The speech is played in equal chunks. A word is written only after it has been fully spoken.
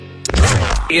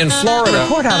In Florida,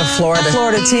 Report out of Florida.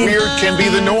 Florida team. weird can be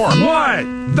the norm. What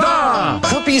the?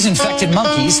 Herpes-infected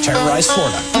monkeys terrorize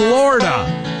Florida.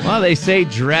 Florida. Well, they say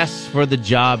dress for the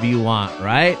job you want,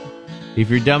 right? If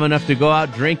you're dumb enough to go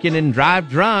out drinking and drive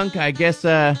drunk, I guess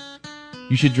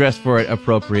you should dress for it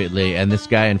appropriately. And this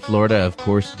guy in Florida, of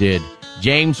course, did.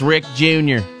 James Rick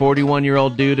Jr.,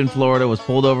 41-year-old dude in Florida, was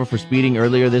pulled over for speeding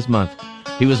earlier this month.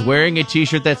 He was wearing a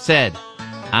T-shirt that said,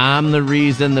 "I'm the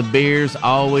reason the beer's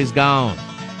always gone."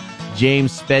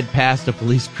 James sped past a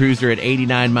police cruiser at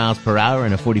 89 miles per hour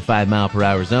in a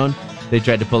 45-mile-per-hour zone. They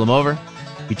tried to pull him over.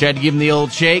 He tried to give him the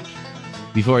old shake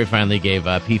before he finally gave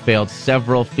up. He failed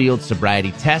several field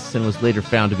sobriety tests and was later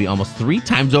found to be almost 3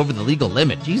 times over the legal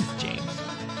limit. Jesus, James.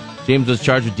 James was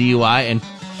charged with DUI and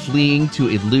fleeing to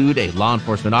elude a law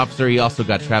enforcement officer. He also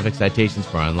got traffic citations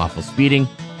for unlawful speeding,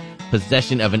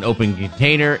 possession of an open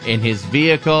container in his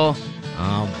vehicle.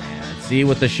 Oh, man. See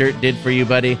what the shirt did for you,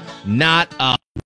 buddy? Not a